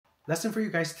Lesson for you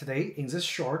guys today in this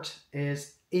short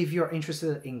is if you're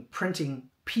interested in printing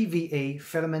PVA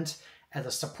filament as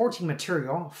a supporting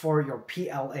material for your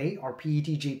PLA or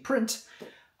PETG print,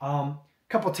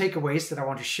 couple takeaways that I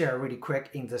want to share really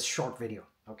quick in this short video.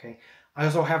 Okay, I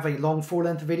also have a long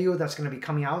full-length video that's going to be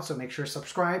coming out, so make sure to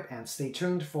subscribe and stay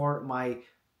tuned for my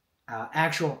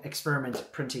actual experiment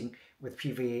printing with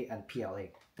PVA and PLA.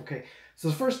 Okay, so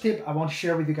the first tip I want to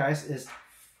share with you guys is,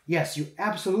 yes, you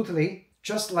absolutely,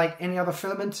 just like any other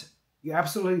filament, you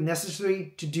absolutely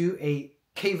necessary to do a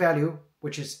K value,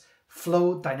 which is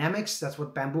flow dynamics. That's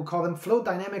what Bamboo call them, flow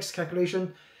dynamics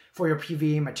calculation for your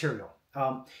PVA material.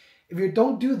 If you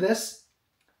don't do this,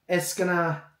 it's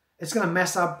gonna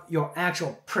mess up your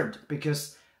actual print,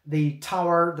 because the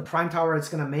tower, the prime tower it's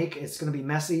gonna be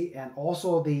messy, and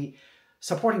also the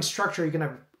supporting structure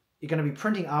you're gonna be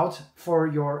printing out for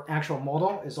your actual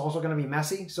model is also gonna be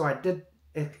messy. So I did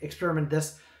experiment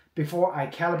this before I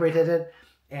calibrated it,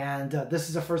 and this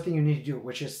is the first thing you need to do,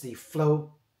 which is the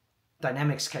flow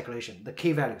dynamics calculation, the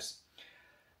K values.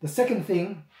 The second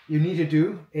thing you need to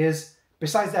do is,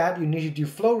 besides that, you need to do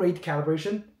flow rate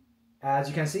calibration. As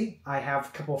you can see, I have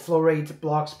a couple of flow rate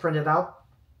blocks printed out.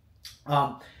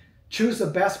 Choose the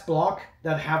best block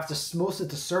that have the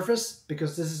smoothest surface,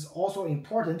 because this is also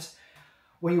important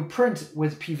when you print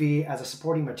with PVA as a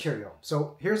supporting material.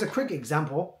 So here's a quick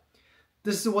example.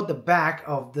 This is what the back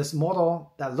of this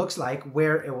model that looks like,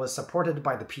 where it was supported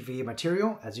by the PVA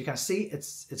material. As you can see,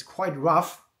 it's quite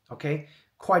rough, okay?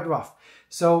 Quite rough.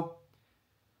 So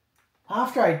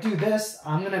after I do this,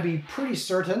 I'm gonna be pretty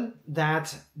certain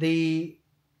that the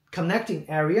connecting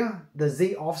area, the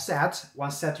Z offset,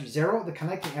 once set to 0, the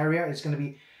connecting area is gonna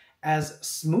be as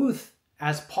smooth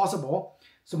as possible.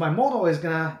 So my model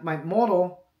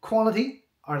quality,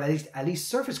 or at least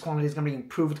surface quality, is gonna be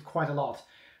improved quite a lot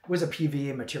with a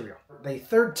PVA material. The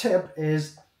third tip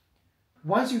is,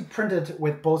 once you print it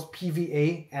with both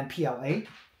PVA and PLA,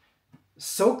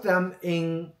 soak them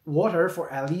in water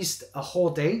for at least a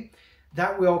whole day.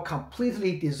 That will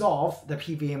completely dissolve the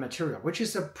PVA material, which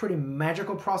is a pretty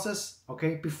magical process,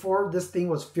 okay? Before, this thing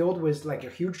was filled with like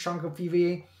a huge chunk of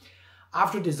PVA.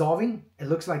 After dissolving, it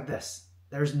looks like this.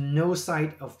 There's no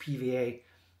sight of PVA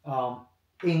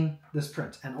in this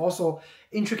print. And also,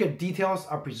 intricate details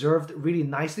are preserved really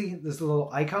nicely, this little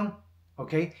icon,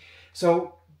 okay?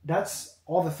 So that's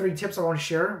all the 3 tips I want to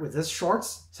share with this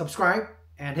shorts. Subscribe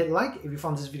and hit like if you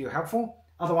found this video helpful.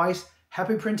 Otherwise,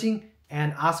 happy printing,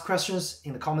 and ask questions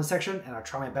in the comment section, and I'll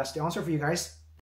try my best to answer for you guys.